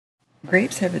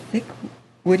Grapes have a thick,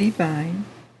 woody vine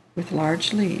with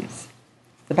large leaves.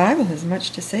 The Bible has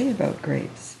much to say about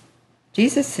grapes.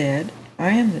 Jesus said,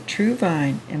 "I am the true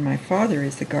vine, and my Father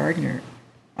is the gardener.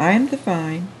 I am the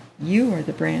vine, you are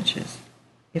the branches.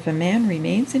 If a man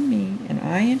remains in me, and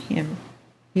I in him,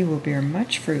 he will bear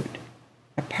much fruit.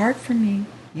 Apart from me,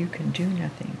 you can do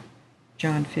nothing."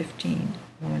 John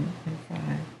 15:1 and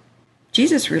 5.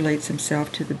 Jesus relates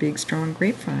himself to the big, strong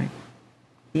grapevine.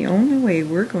 The only way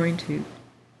we're going to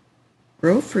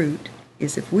grow fruit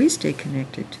is if we stay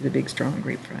connected to the big, strong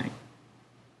grapevine.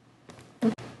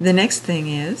 The next thing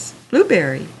is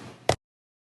blueberry.